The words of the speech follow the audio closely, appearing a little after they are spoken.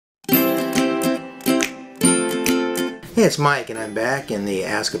Hey, it's Mike, and I'm back in the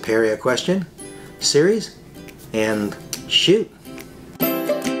Ask a Perry a Question series, and shoot.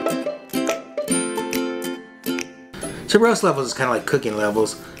 So roast levels is kind of like cooking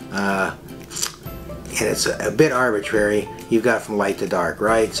levels, and it's a bit arbitrary. You've got from light to dark,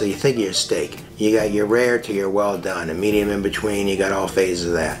 right? So you think of your steak. You got your rare to your well done, and medium in between. You got all phases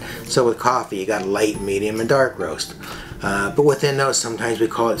of that. So with coffee, you got light, medium, and dark roast. But within those, sometimes we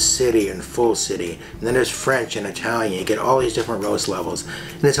call it city and full city. And then there's French and Italian. You get all these different roast levels.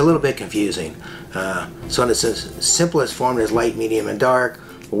 And it's a little bit confusing. So in its simplest form, there's light, medium, and dark.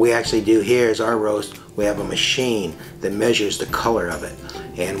 What we actually do here is our roast. We have a machine that measures the color of it.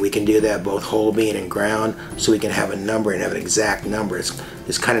 And we can do that both whole bean and ground, so we can have a number and have an exact number.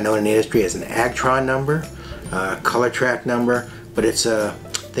 It's kind of known in the industry as an Agtron number, color track number, but it's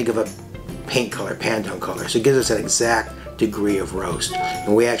think of a paint color, Pantone color. So it gives us an exact degree of roast.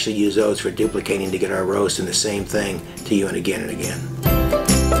 And we actually use those for duplicating to get our roast in the same thing to you and again and again.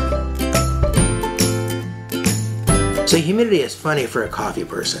 So humidity is funny for a coffee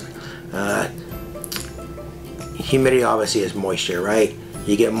person. Humidity obviously is moisture, right?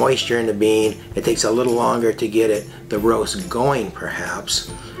 You get moisture in the bean. It takes a little longer to get the roast going perhaps,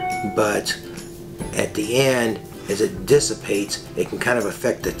 but at the end, as it dissipates, it can kind of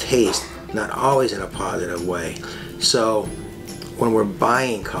affect the taste, not always in a positive way. So when we're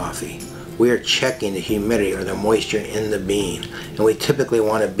buying coffee, we are checking the humidity or the moisture in the bean, and we typically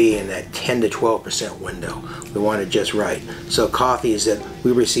want to be in that 10 to 12% window. We want it just right. So coffees that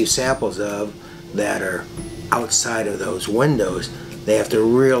we receive samples of that are outside of those windows, they have to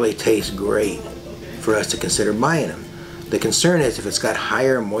really taste great for us to consider buying them. The concern is if it's got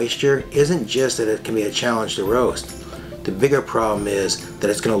higher moisture, isn't just that it can be a challenge to roast. The bigger problem is that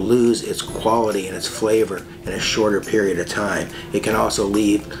it's going to lose its quality and its flavor in a shorter period of time. It can also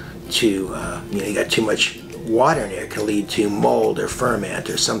lead to, you got too much water in there, it can lead to mold or ferment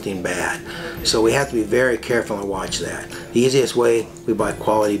or something bad. So we have to be very careful and watch that. The easiest way, we buy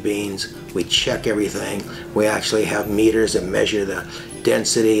quality beans, we check everything. We actually have meters that measure the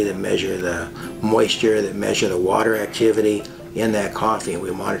density, that measure the moisture, that measure the water activity in that coffee, and we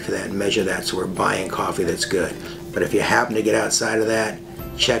monitor that and measure that, so we're buying coffee that's good. But if you happen to get outside of that,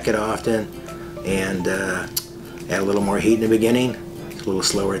 check it often, and add a little more heat in the beginning, it's a little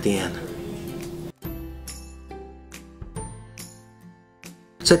slower at the end.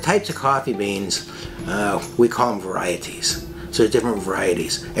 So types of coffee beans, we call them varieties. So there's different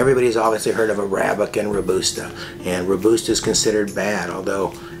varieties. Everybody's obviously heard of Arabica and Robusta, and Robusta is considered bad,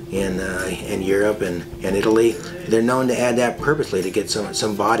 although in Europe and Italy, they're known to add that purposely to get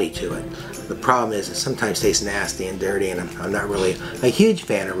some body to it. The problem is it sometimes tastes nasty and dirty, and I'm not really a huge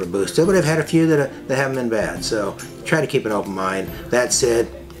fan of Robusta, but I've had a few that haven't been bad. So try to keep an open mind. That said,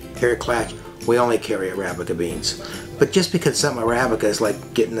 here at Klatch, we only carry Arabica beans. But just because something Arabica is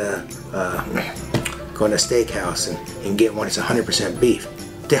like getting going to a steakhouse and get one that's 100% beef,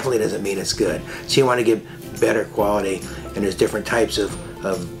 definitely doesn't mean it's good. So you want to get better quality, and there's different types of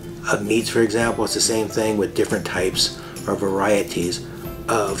meats, for example. It's the same thing with different types or varieties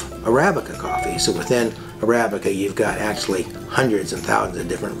of Arabica coffee. So within Arabica, you've got actually hundreds and thousands of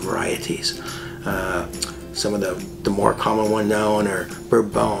different varieties. Some of the more common one known are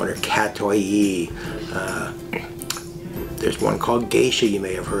Bourbon or Catoye. There's one called Geisha you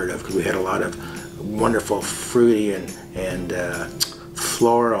may have heard of, because we had a lot of wonderful fruity and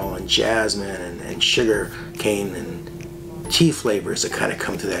floral and jasmine and sugar cane and tea flavors that kind of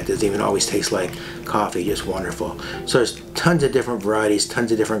come to that. It doesn't even always taste like coffee, just wonderful. So there's tons of different varieties,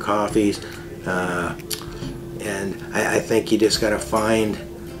 tons of different coffees, and I think you just got to find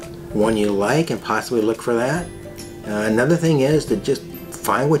one you like and possibly look for that. Another thing is to just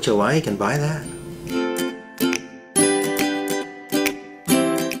find what you like and buy that.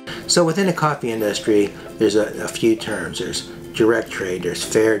 So within the coffee industry, there's a few terms. There's direct trade, there's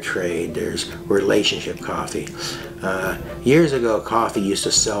fair trade, there's relationship coffee. Years ago, coffee used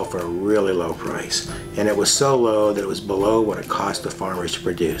to sell for a really low price, and it was so low that it was below what it cost the farmers to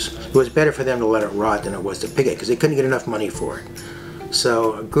produce. It was better for them to let it rot than it was to pick it, because they couldn't get enough money for it.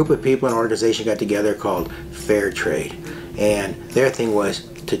 So a group of people, an organization got together called FairTrade, and their thing was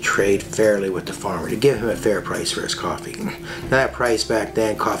to trade fairly with the farmer, to give him a fair price for his coffee. Now that price back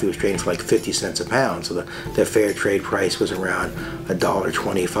then, coffee was trading for like 50 cents a pound, so the fair trade price was around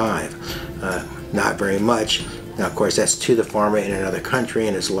 $1.25. Not very much. Now of course that's to the farmer in another country,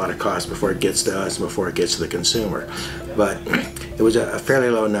 and it's a lot of cost before it gets to us and before it gets to the consumer. But it was a fairly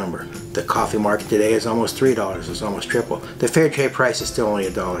low number. The coffee market today is almost $3, it's almost triple. The fair trade price is still only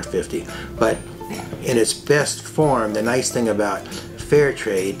 $1.50. But in its best form, the nice thing about fair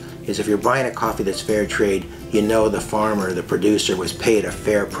trade is if you're buying a coffee that's fair trade, you know the farmer, the producer, was paid a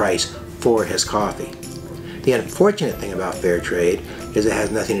fair price for his coffee. The unfortunate thing about fair trade is it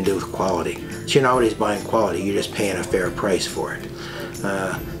has nothing to do with quality. So you're not always buying quality, you're just paying a fair price for it.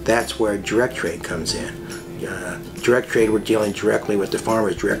 That's where direct trade comes in. Direct trade, we're dealing directly with the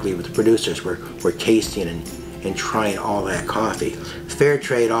farmers, directly with the producers. We're tasting and trying all that coffee. Fair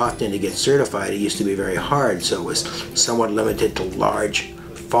trade, often to get certified, it used to be very hard, so it was somewhat limited to large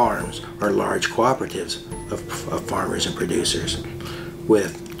farms or large cooperatives of farmers and producers.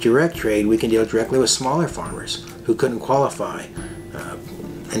 With direct trade, we can deal directly with smaller farmers who couldn't qualify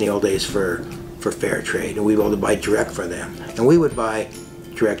in the old days for fair trade, and we'd be able to buy direct from them. And we would buy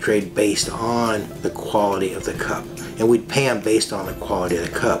direct trade based on the quality of the cup, and we'd pay them based on the quality of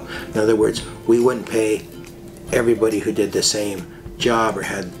the cup. In other words, we wouldn't pay everybody who did the same job or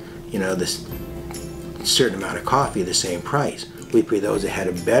had, you know, this certain amount of coffee the same price. We'd pay those that had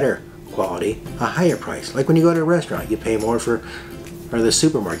a better quality a higher price. Like when you go to a restaurant, you pay more for, or the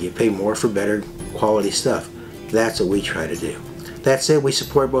supermarket, you pay more for better quality stuff. That's what we try to do. That said, we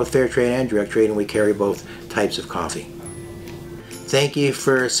support both fair trade and direct trade, and we carry both types of coffee. Thank you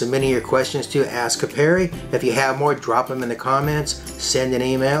for submitting your questions to Ask a Perry. If you have more, drop them in the comments, send an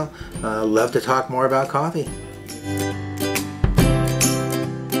email. Love to talk more about coffee.